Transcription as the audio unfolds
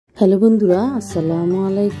Hello বন্ধুরা, আসসালামু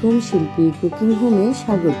আলাইকুম। শিল্পী কুকিং হোমে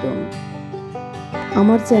স্বাগতম।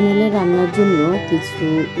 আমার চ্যানেলে রান্নার জন্য কিছু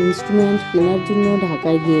ইনস্ট্রুমেন্ট কেনার জন্য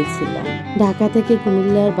ঢাকায় গিয়েছিলাম। ঢাকা থেকে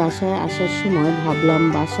কুমিল্লার বাসায় আসার সময় ভাবলাম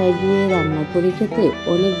বাসায় গিয়ে রান্না করে খেতে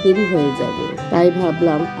অনেক দেরি হয়ে যাবে, তাই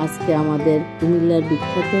ভাবলাম আজকে আমাদের কুমিল্লার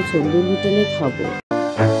বিখ্যাত চন্দুর হোটেলে খাবো।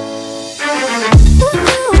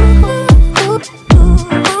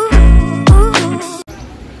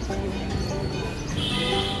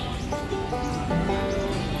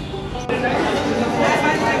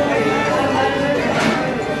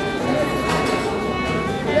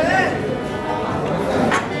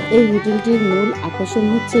 এই হোটেলটির মূল আকর্ষণ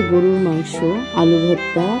হচ্ছে গরুর মাংস, আলু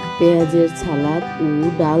ভর্তা, পেঁয়াজের সালাদ ও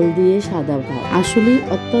ডাল দিয়ে সাদা ভাত। আসলে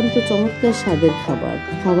অত্যন্ত চমৎকার স্বাদের খাবার।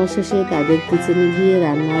 খাবার শেষে তাদের কিচেনে গিয়ে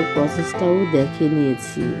রান্নার প্রসেসটাও দেখে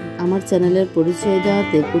নিয়েছি। আমার চ্যানেলের পরিচয়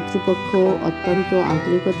দেওয়াতে কর্তৃপক্ষ অত্যন্ত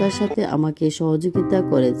আন্তরিকতার সাথে আমাকে সহযোগিতা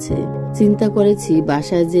করেছে। চিন্তা করেছি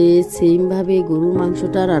বাসায় যেয়ে সেম ভাবে গরুর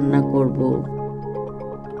মাংসটা রান্না করব।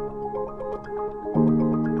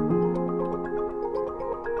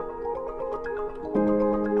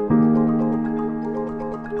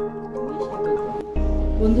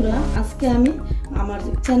 বন্ধুরা, আজকে আমি আমার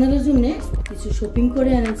চ্যানেলের জন্য কিছু শপিং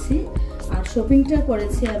করে এনেছি। আর শপিংটা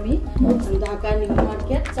করেছি আমি ঢাকা নিউ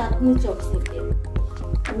মার্কেট চাঁদনি চক থেকে।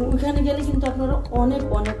 ওখানে গেলে কিন্তু আপনারা অনেক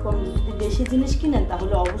অনেক কম, যদি বেশি জিনিস কিনেন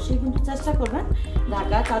তাহলে অবশ্যই কিন্তু চেষ্টা করবেন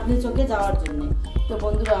ঢাকা চাঁদনি চকে যাওয়ার জন্য। তো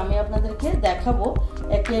বন্ধুরা, আমি আপনাদেরকে দেখাবো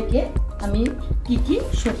একে একে আমি কি কি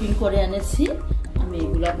শপিং করে এনেছি। আমি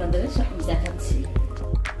এগুলো আপনাদের দেখাচ্ছি।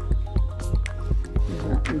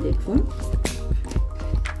 দেখুন,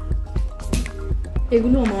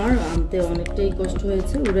 এগুলো আমার আনতে অনেকটাই কষ্ট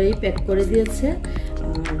হয়েছে। ওরাই প্যাক করে দিয়েছে,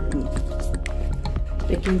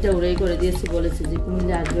 প্যাকিংটা ওরাই করে দিয়েছে। বলেছে যে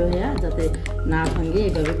কুমিল্লা আসবে হইয়া যাতে না ভাঙে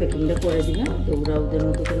এইভাবে প্যাকিংটা করে দিবেন। তো ওরা ওদের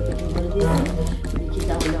মতো করে প্যাকিং করে দিয়েছে। দেখি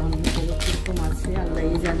তাহলে আমার ভিতরে কিরকম আছে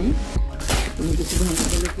আল্লাহই জানে, তুমি কিছু ভাঙা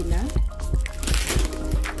গেলো কিনা।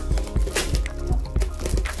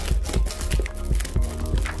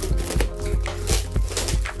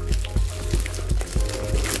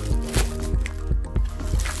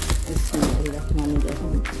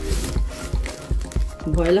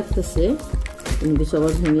 ভয় লাগতেছে কিন্তু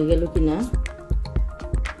সবার ভেঙে গেল কিনা।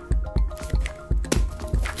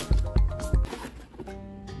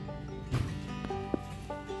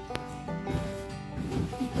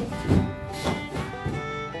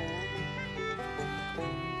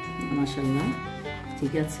 মাশাআল্লাহ,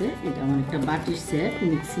 ঠিক আছে। এটা আমার একটা বাটির সেট,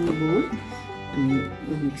 মিক্সিং বোল। আমি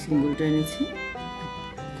মিক্সিং বোলটা এনেছি,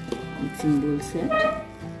 মিক্সিং বোল সেট।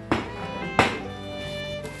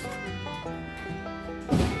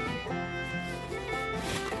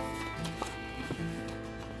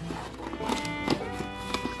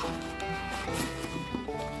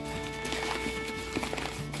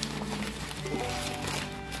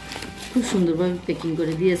 খুব সুন্দরভাবে প্যাকিং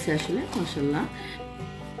করে দিয়েছে আসলে, মাশাআল্লাহ।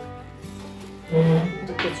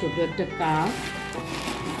 ছোট একটা কাপ,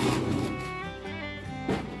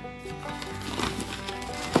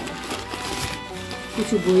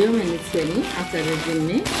 কিছু বইও এনেছি আমি আচারের জন্য।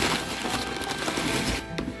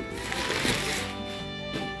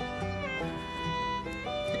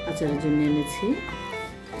 আচারের জন্য এনেছি।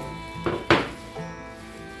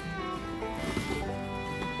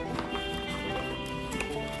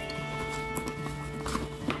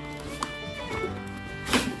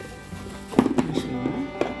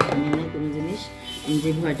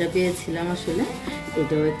 যে ভয়টা পেয়েছিলাম আসলে,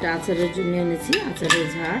 এটাও একটা আচারের জন্য এনেছি, আচারের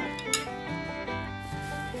ঝাড়।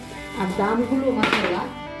 আর দামগুলো মাশাআল্লাহ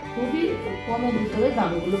খুবই কমের ভিতরে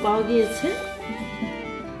দামগুলো পাওয়া গিয়েছে,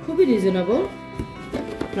 খুবই রিজনেবল।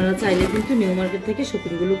 আপনারা চাইলে কিন্তু নিউ মার্কেট থেকে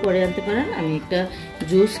শপিংগুলো করে আনতে পারেন। আমি একটা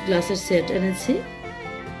জুস গ্লাসের সেট এনেছি।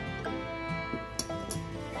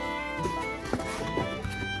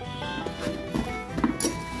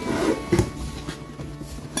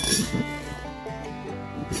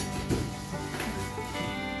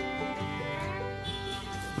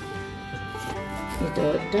 এটা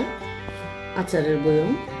একটা আচারের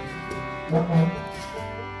বয়ম।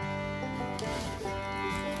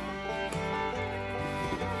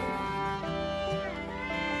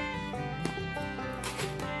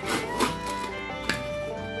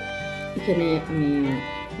 এখানে আমি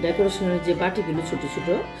ডেকোরেশনের যে বাটিগুলো ছোট ছোট,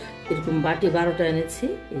 এরকম বাটি 12টা এনেছি।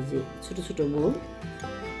 এই যে ছোট ছোট বোল,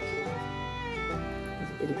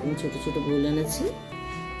 এরকম ছোট ছোট বোল এনেছি।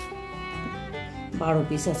 12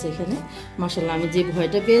 পিস আছে এখানে। মাশাআল্লাহ, আমি যে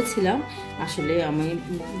ভয়টা পেয়েছিলাম আসলে, আমি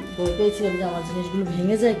ভয় পেয়েছিলাম যে আমার জিনিসগুলো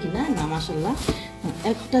ভেঙে যায় কিনা। না, মাশাআল্লাহ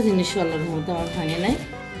একটা জিনিসও আল্লাহর রহমতে আমার ভাঙে নাই।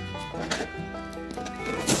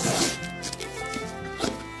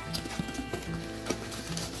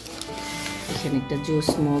 এখানে একটা জুস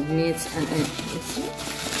মগ নিয়েছি,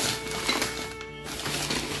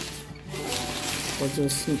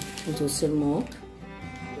 জুসের মগ।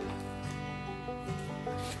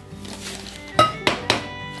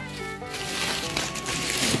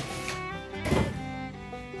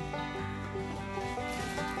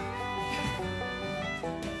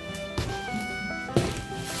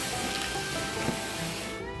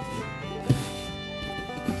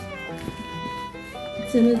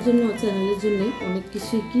 চ্যানেলের জন্য অনেক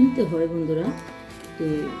কিছুই কিনতে হয় বন্ধুরা, তো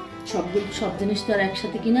সব জিনিস তো আর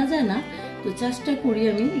একসাথে কিনা যায় না, তো চেষ্টা করি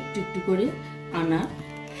আমি একটু একটু করে আনা।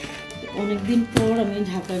 অনেকদিন পর আমি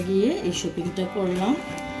ঢাকা গিয়ে এই শপিংটা করলাম।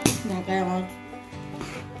 ঢাকায় আমার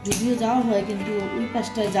যদিও যাওয়া হয়, কিন্তু ওই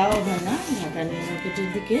পাশটায় যাওয়া হয় না, ঢাকা নিউ মার্কেটের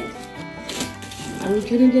দিকে। আর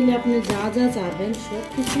ওইখানে গেলে আপনি যা যা চাবেন সব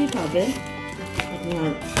কিছুই পাবেন,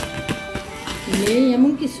 আপনার নেই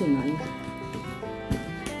এমন কিছু নাই,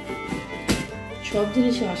 সব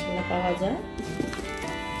জিনিসই মাশাআল্লাহ পাওয়া যায়।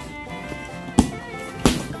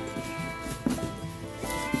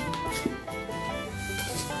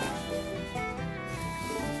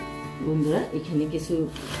 বন্ধুরা এখানে কিছু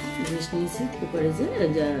জিনিস নিয়েছি কুকারে, যে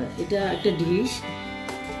এটা একটা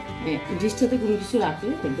ডিশটাতে কোনো কিছু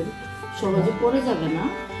রাখলে একদম সহজে পড়ে যাবে না,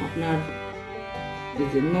 আপনার এই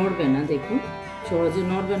যে নড়বে না, দেখুন সহজে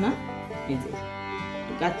নড়বে না, এই যে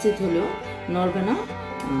কাচ্চিত হলেও নড়বে না।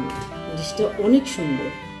 ডিশটা অনেক সুন্দর,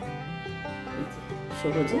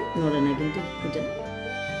 সহজে নড়ে না, কিন্তু এটা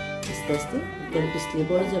আস্তে আস্তে পিছলে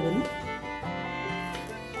পড়ে যাবে না।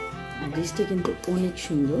 আর ডিশটা কিন্তু অনেক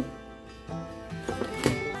সুন্দর।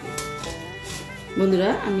 বন্ধুরা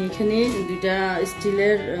আমি এখানে দুইটা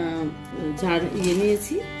স্টিলের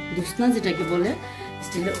নিয়েছি, দুসনা যেটাকে বলে,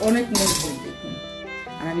 স্টিলের অনেক মজবুত দেখুন।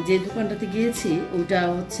 আর আমি যে দোকানটাতে গিয়েছি ওটা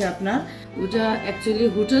হচ্ছে আপনার, ওটা অ্যাকচুয়ালি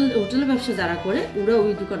হোটেল ব্যবসা যারা করে ওরা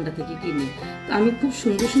ওই দোকানটা থেকে কিনে। তো আমি খুব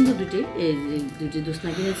সুন্দর সুন্দর দুটি দুসনা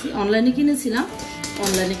কিনেছি, অনলাইনে কিনেছিলাম।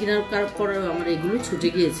 অনলাইনে কেনার পর আমার এগুলো ছুটে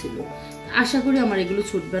গিয়েছিল, আশা করি আমার এগুলো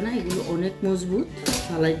ছুটবে না, এগুলো অনেক মজবুত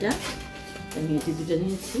থালাইটা। আমি এটি দুটো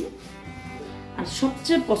নিয়েছি। আর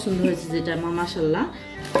সবচেয়ে পছন্দ হয়েছে যেটা আমার মাশাআল্লাহ,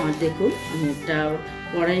 আমার দেখুন আমি একটা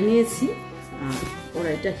কড়াই নিয়েছি, আর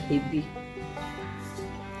কড়াইটা হেভি।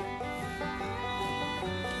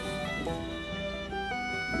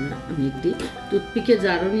 আমি একটি টুথপিকের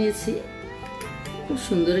জারও নিয়েছি, খুব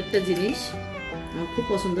সুন্দর একটা জিনিস, আমার খুব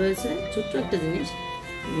পছন্দ হয়েছে, ছোট্ট একটা জিনিস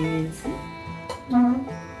নিয়েছি।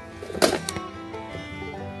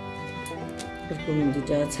 এরকম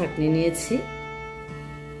দুটা ছাঁকনি নিয়েছি।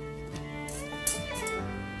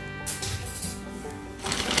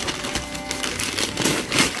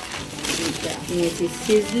 নিয়েছি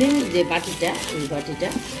সিজলিং যে বাটিটা, ওই বাটিটা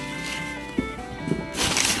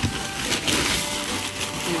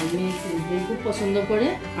আমার মেয়ে সিজলিং খুব পছন্দ করে,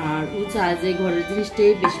 আর ও চায় যে ঘরের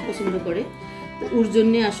জিনিসটাই বেশি পছন্দ করে, তো ওর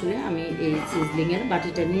জন্য আসলে আমি এই সিজলিং এর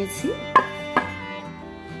বাটিটা নিয়েছি।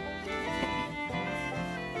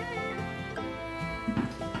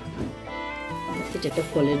 এটা একটা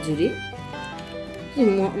ফলের ঝুড়ি,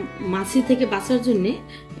 মাছি থেকে বাঁচার জন্য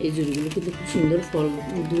এই ঝুড়িগুলো কিন্তু খুব সুন্দর। ফল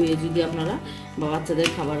ধুয়ে যদি আপনারা বা বাচ্চাদের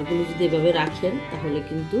খাবারগুলো যদি এভাবে রাখেন তাহলে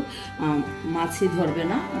কিন্তু মাছি ধরবে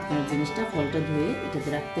না, আপনার জিনিসটা ফলটা ধুয়ে এটাতে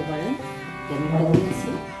রাখতে পারেন।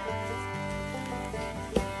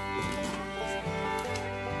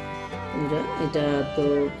 এটা তো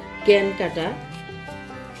ক্যান কাটা,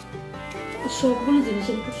 সবগুলো জিনিস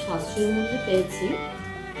আমি খুব সাশ্রয়ী মূল্যে পেয়েছি।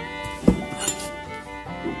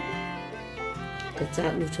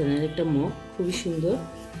 চাল উঠানের একটা মগ, খুবই সুন্দর।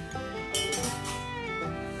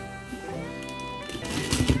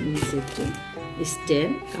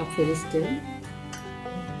 স্ট্যান্ড, কাপের স্ট্যান্ড,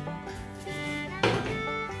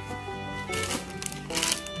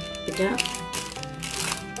 এটা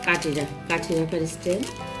কাঠি রাখার স্ট্যান্ড,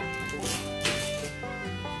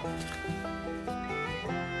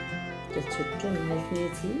 ছোট্ট নাইফ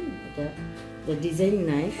নিয়েছি, এটা ডিজাইন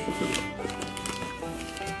নাইফ।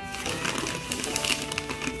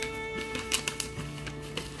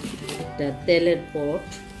 একটা তেলের পট,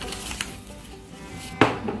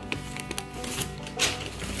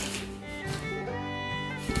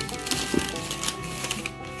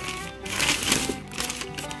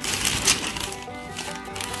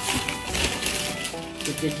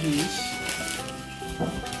 একটা ডিশ,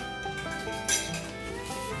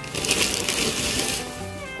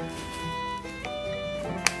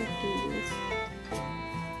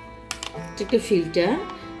 একটা ফিল্টার,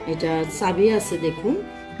 এটা চাবি আছে, দেখুন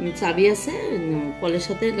চাবি আছে, কলের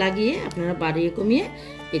সাথে লাগিয়ে আপনারা বাড়িয়ে কমিয়ে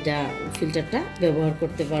এটা ফিল্টারটা ব্যবহার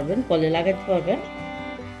করতে পারবেন, কলে লাগাতে পারবেন।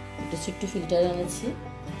 একটা ছোট্ট ফিল্টার এনেছি।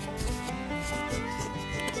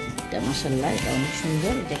 এটা মাশাআল্লাহ, এটা অনেক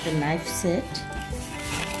সুন্দর। এটা একটা নাইফ সেট,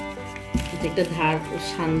 এটা একটা ধার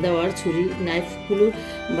শান দেওয়ার ছুরি। নাইফগুলো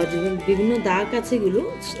বা বিভিন্ন দাগ আছে, এগুলো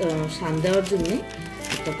শান দেওয়ার জন্য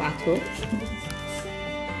একটা পাথর।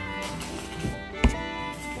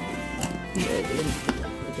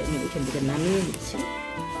 আমি এখান থেকে নামিয়ে নিচ্ছি,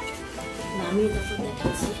 নামিয়ে তারপর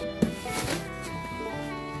দেখাচ্ছি।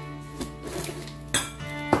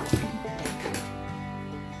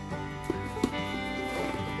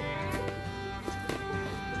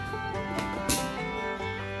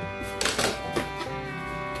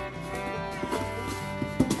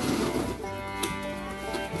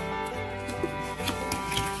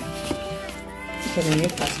 এখানে আমি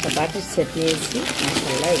 5টা বাটির সেট নিয়েছি।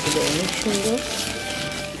 মাশাআল্লাহ, এগুলো অনেক সুন্দর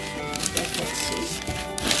দেখাচ্ছি।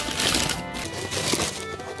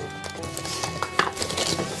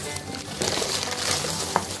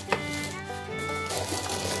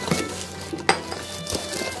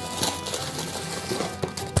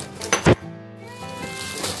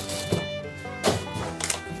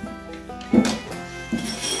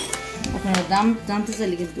 আপনারা দাম জানতে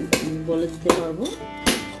চাইলে কিন্তু বলে দিতে পারবো,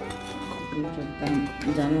 দাম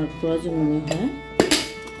জানার প্রয়োজন মনে হয়।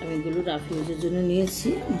 আমি এগুলো রাফ ইউজের জন্য নিয়েছি।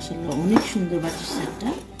 মাশাআল্লাহ, অনেক সুন্দর বাটির সেটটা।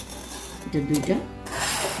 এটা 2টা,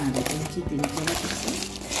 আর এটা হচ্ছে 3টা বাটির সেট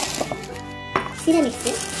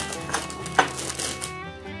সিরামিক্সের।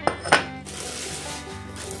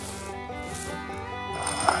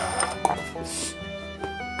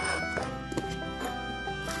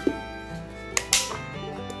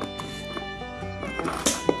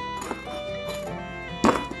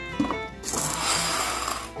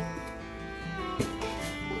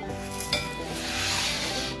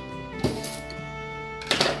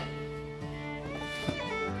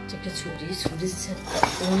 একটা ছুরির সেটটা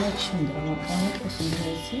অনেক সুন্দর, আমার অনেক পছন্দ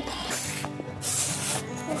হয়েছে।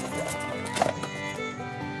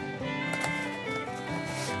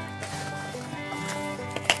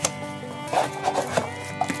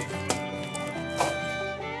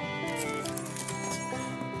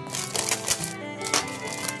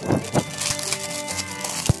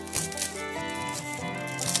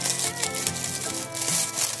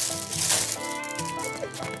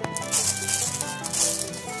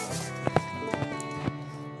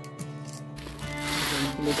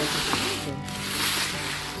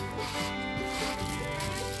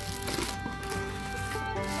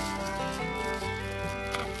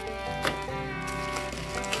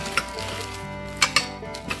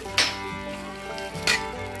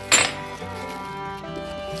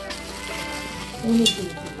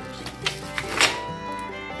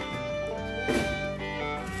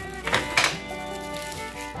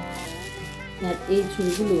 আর এই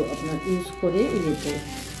ছুরিগুলো আপনার ইউজ করে ইয়েতে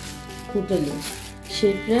হোটেলে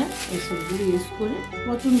শেফরা এই ছুরিগুলো ইউজ করে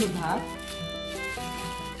প্রচণ্ড ভাত।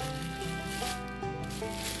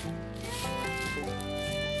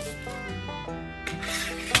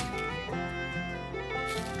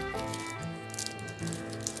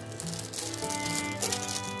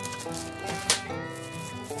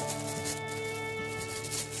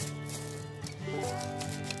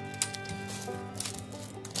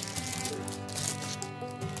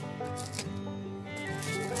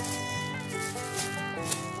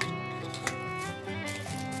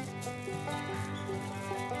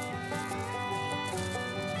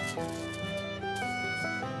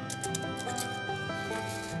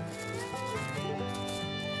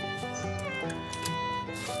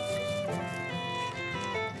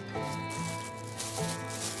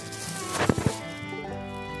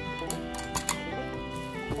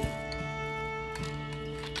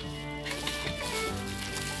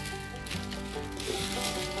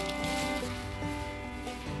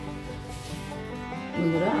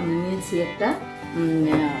 বন্ধুরা, আমি নিয়েছি একটা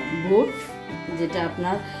বোট, যেটা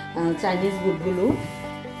আপনার চাইনিজ বোটগুলো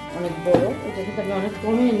অনেক বড়। এটা কিন্তু আমি অনেক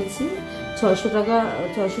কমে এনেছি,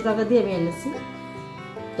 600 টাকা দিয়ে আমি এনেছি।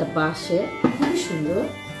 এটা বাঁশে, খুবই সুন্দর।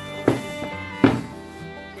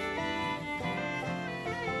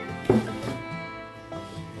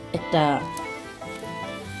 একটা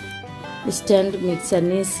স্ট্যান্ড মিক্সার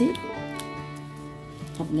নিয়েছি,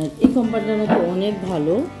 আপনার এই কোম্পানিটা নাকি অনেক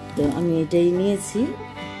ভালো, তো আমি এটাই নিয়েছি।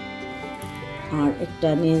 আর একটা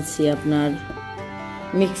নিয়েছি আপনার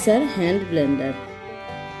মিক্সার হ্যান্ড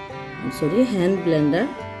ব্লেন্ডার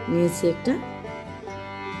নিয়েছি একটা।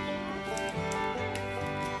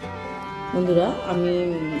 বন্ধুরা, আমি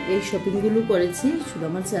এই শপিংগুলো করেছি শুধু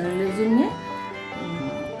আমার চ্যানেলের জন্য।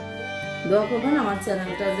 দোয়া করবেন আমার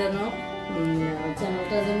চ্যানেলটা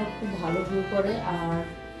যেন খুব ভালো গ্রো করে। আর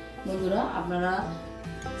বন্ধুরা, আপনারা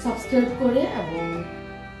সাবস্ক্রাইব করে, এবং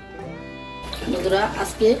বন্ধুরা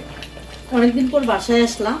আজকে অনেকদিন পর বাসায়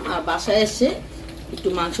আসলাম, আর বাসায় এসে একটু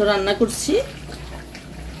মাংস রান্না করছি।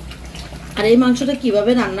 আর এই মাংসটা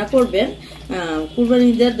কিভাবে রান্না করবেন, কুরবানি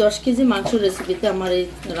ঈদের 10 কেজি মাংস রেসিপিতে আমার এই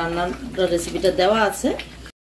রান্নার রেসিপিটা দেওয়া আছে।